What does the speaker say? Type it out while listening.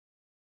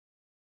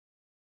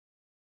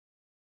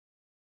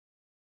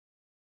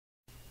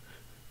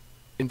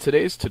In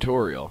today's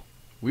tutorial,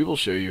 we will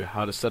show you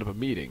how to set up a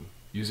meeting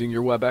using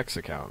your Webex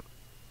account.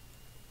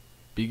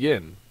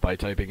 Begin by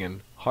typing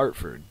in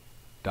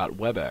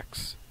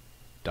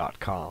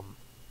hartford.webex.com.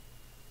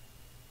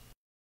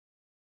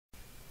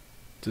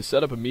 To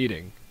set up a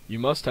meeting, you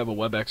must have a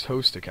Webex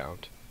host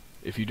account.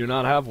 If you do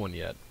not have one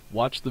yet,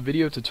 watch the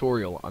video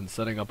tutorial on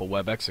setting up a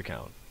Webex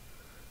account.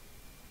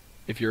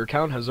 If your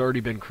account has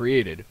already been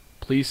created,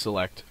 please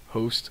select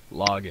Host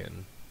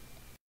Login.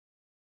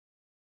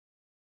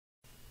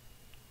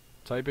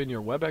 Type in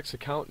your Webex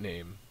account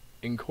name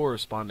and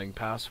corresponding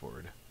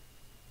password.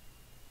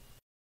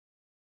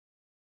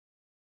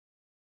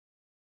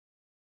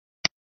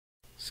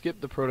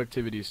 Skip the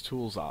Productivity's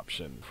Tools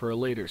option for a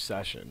later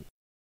session.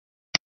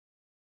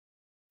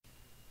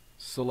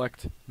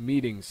 Select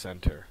Meeting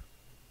Center.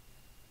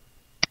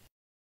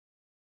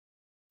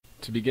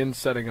 To begin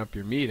setting up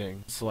your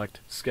meeting,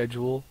 select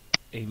Schedule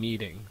a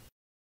Meeting.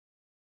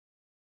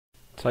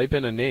 Type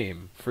in a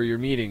name for your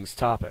meeting's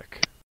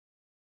topic.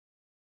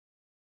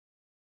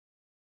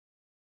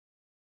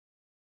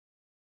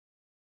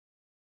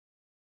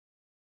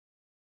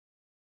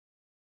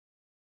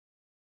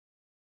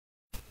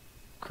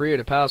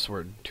 Create a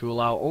password to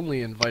allow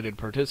only invited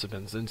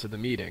participants into the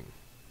meeting.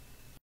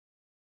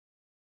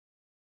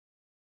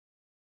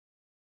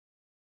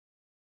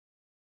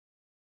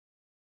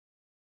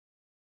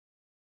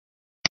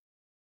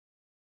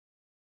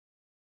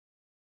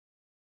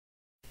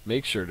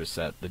 Make sure to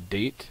set the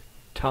date,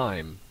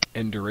 time,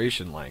 and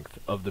duration length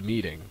of the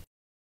meeting.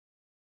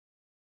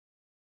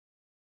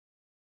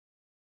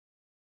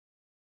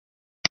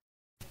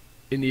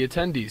 In the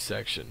Attendees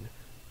section,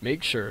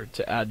 make sure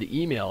to add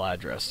the email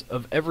address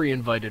of every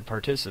invited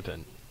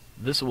participant.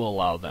 This will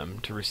allow them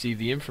to receive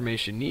the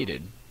information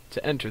needed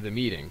to enter the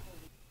meeting.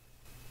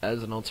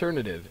 As an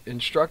alternative,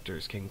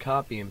 instructors can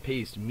copy and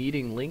paste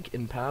meeting link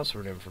and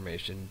password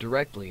information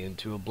directly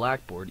into a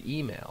Blackboard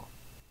email.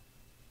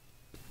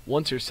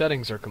 Once your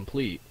settings are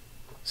complete,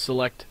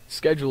 select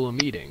Schedule a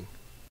Meeting.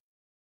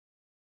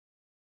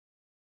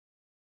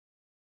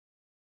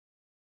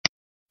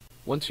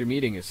 Once your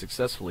meeting is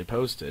successfully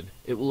posted,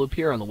 it will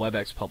appear on the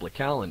Webex public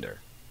calendar.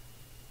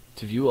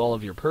 To view all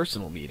of your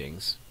personal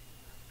meetings,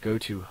 go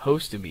to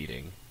Host a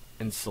Meeting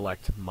and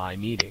select My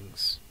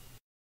Meetings.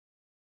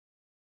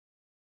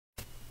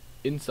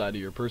 Inside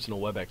of your personal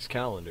Webex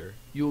calendar,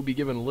 you will be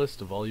given a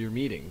list of all your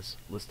meetings,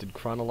 listed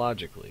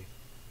chronologically.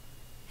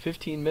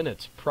 15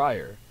 minutes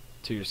prior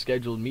to your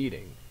scheduled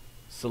meeting,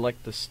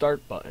 select the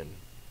Start button.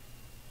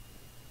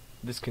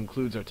 This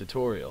concludes our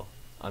tutorial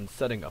on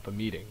setting up a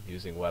meeting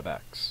using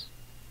Webex.